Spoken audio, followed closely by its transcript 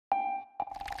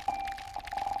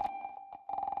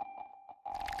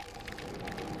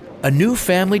A new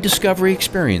Family Discovery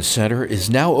Experience Center is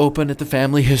now open at the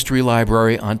Family History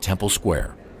Library on Temple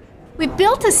Square. We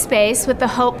built a space with the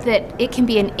hope that it can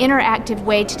be an interactive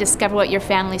way to discover what your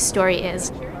family's story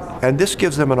is. And this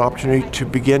gives them an opportunity to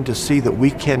begin to see that we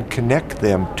can connect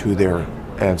them to their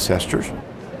ancestors.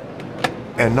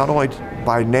 And not only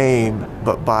by name,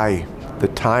 but by the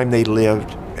time they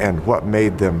lived and what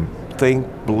made them think,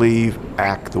 believe,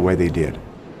 act the way they did.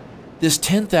 This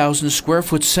 10,000 square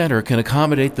foot center can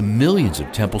accommodate the millions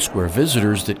of Temple Square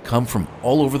visitors that come from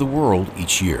all over the world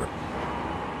each year.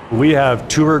 We have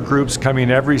tour groups coming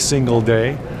every single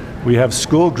day. We have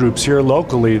school groups here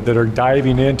locally that are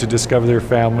diving in to discover their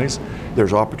families.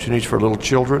 There's opportunities for little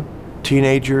children,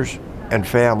 teenagers, and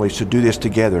families to do this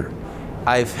together.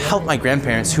 I've helped my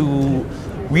grandparents who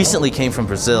recently came from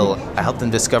Brazil. I helped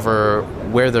them discover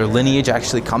where their lineage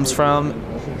actually comes from.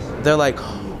 They're like,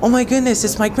 oh my goodness,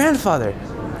 it's my grandfather.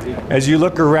 As you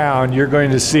look around, you're going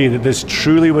to see that this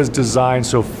truly was designed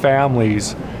so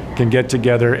families can get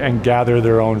together and gather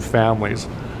their own families.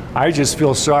 I just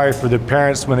feel sorry for the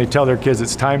parents when they tell their kids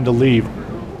it's time to leave.